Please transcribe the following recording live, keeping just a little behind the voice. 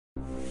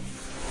Roku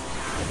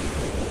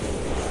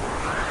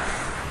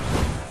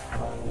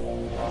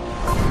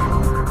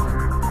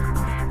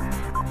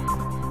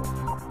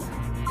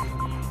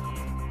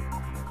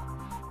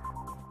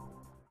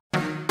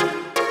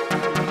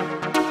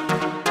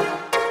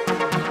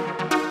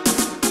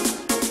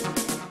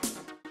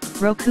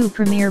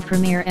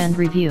Premiere and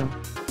Review.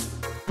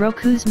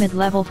 Roku's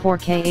mid-level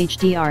 4K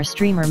HDR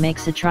streamer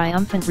makes a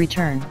triumphant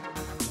return.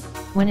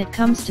 When it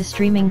comes to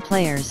streaming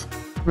players,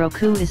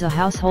 Roku is a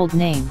household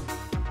name.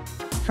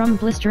 From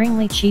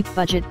blisteringly cheap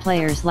budget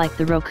players like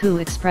the Roku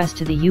Express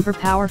to the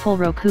uber-powerful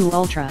Roku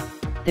Ultra,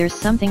 there's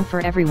something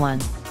for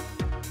everyone.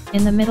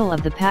 In the middle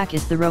of the pack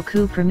is the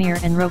Roku Premiere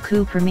and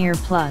Roku Premiere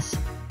Plus,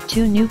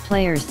 two new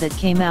players that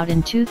came out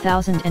in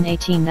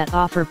 2018 that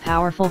offer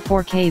powerful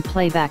 4K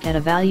playback at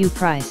a value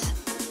price.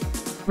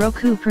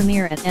 Roku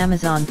Premiere at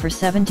Amazon for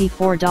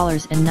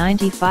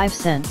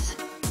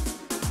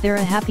 $74.95. They're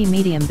a happy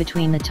medium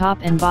between the top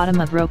and bottom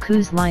of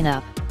Roku's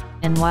lineup,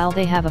 and while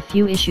they have a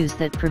few issues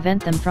that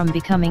prevent them from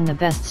becoming the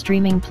best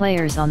streaming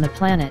players on the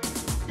planet,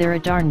 they're a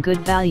darn good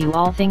value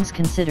all things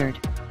considered.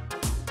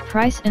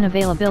 Price and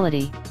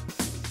availability.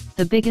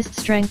 The biggest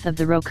strength of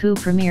the Roku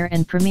Premiere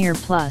and Premiere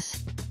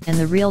Plus, and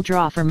the real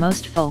draw for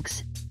most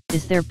folks,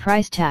 is their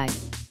price tag.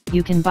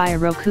 You can buy a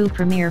Roku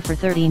Premiere for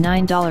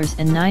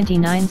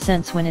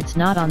 $39.99 when it's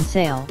not on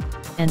sale,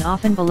 and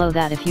often below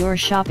that if you're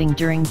shopping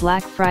during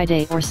Black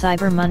Friday or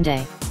Cyber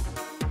Monday.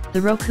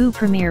 The Roku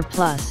Premiere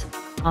Plus,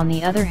 on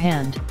the other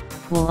hand,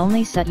 will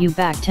only set you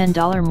back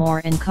 $10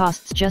 more and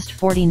costs just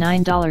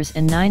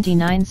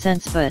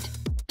 $49.99, but,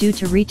 due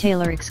to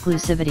retailer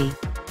exclusivity,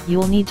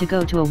 you'll need to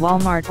go to a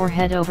Walmart or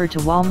head over to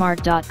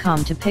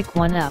walmart.com to pick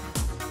one up.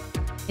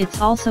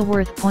 It's also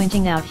worth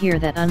pointing out here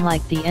that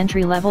unlike the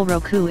entry-level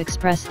Roku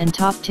Express and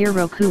top-tier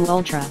Roku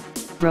Ultra,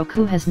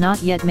 Roku has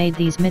not yet made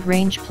these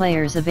mid-range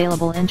players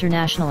available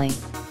internationally.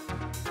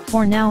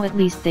 For now at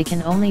least they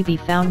can only be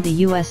found the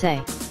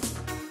USA.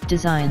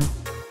 Design.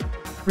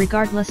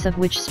 Regardless of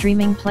which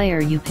streaming player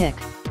you pick,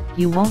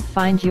 you won't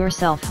find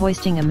yourself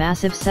hoisting a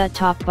massive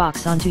set-top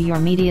box onto your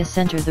media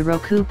center. The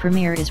Roku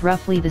Premiere is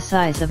roughly the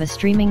size of a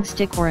streaming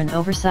stick or an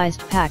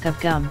oversized pack of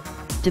gum,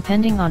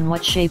 depending on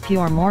what shape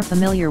you're more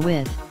familiar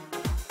with.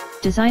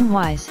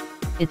 Design-wise,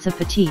 it's a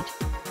petite,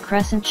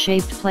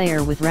 crescent-shaped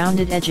player with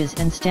rounded edges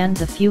and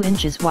stands a few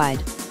inches wide,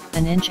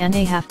 1.5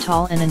 inches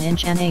tall and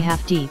 1.5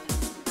 inches deep.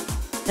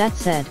 That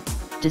said,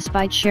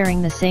 despite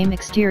sharing the same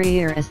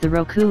exterior as the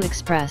Roku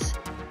Express,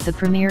 the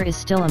Premiere is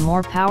still a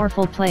more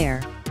powerful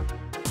player.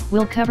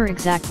 We'll cover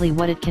exactly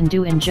what it can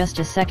do in just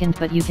a second,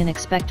 but you can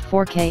expect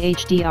 4K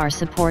HDR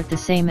support the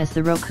same as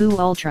the Roku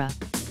Ultra.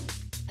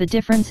 The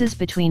differences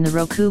between the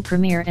Roku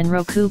Premiere and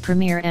Roku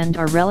Premiere and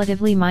are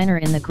relatively minor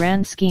in the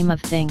grand scheme of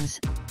things.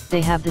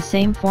 They have the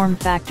same form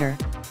factor,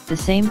 the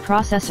same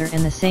processor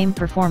and the same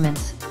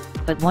performance,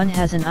 but one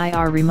has an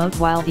IR remote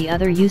while the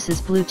other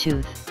uses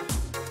Bluetooth.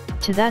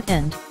 To that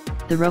end,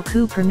 the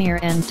Roku Premiere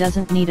and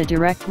doesn't need a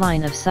direct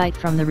line of sight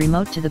from the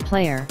remote to the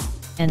player,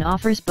 and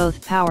offers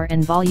both power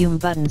and volume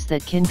buttons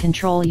that can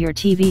control your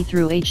TV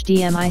through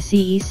HDMI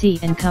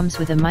CEC and comes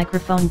with a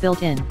microphone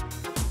built in.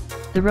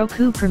 The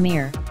Roku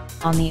Premiere,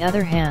 on the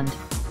other hand,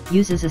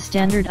 uses a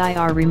standard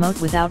IR remote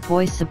without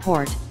voice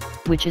support,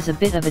 which is a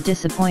bit of a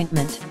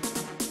disappointment.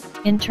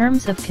 In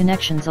terms of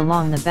connections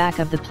along the back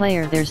of the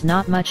player, there's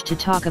not much to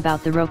talk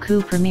about. The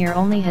Roku Premiere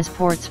only has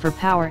ports for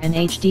power and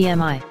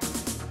HDMI.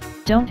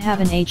 Don't have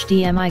an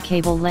HDMI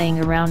cable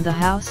laying around the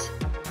house?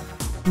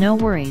 No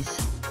worries.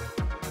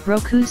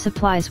 Roku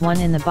supplies one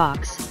in the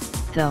box,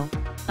 though,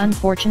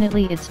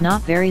 unfortunately it's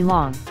not very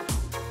long.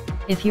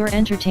 If your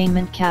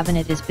entertainment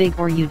cabinet is big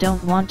or you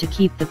don't want to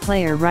keep the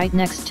player right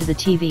next to the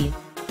TV,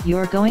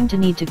 you're going to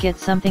need to get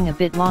something a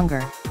bit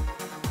longer.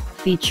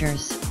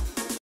 Features.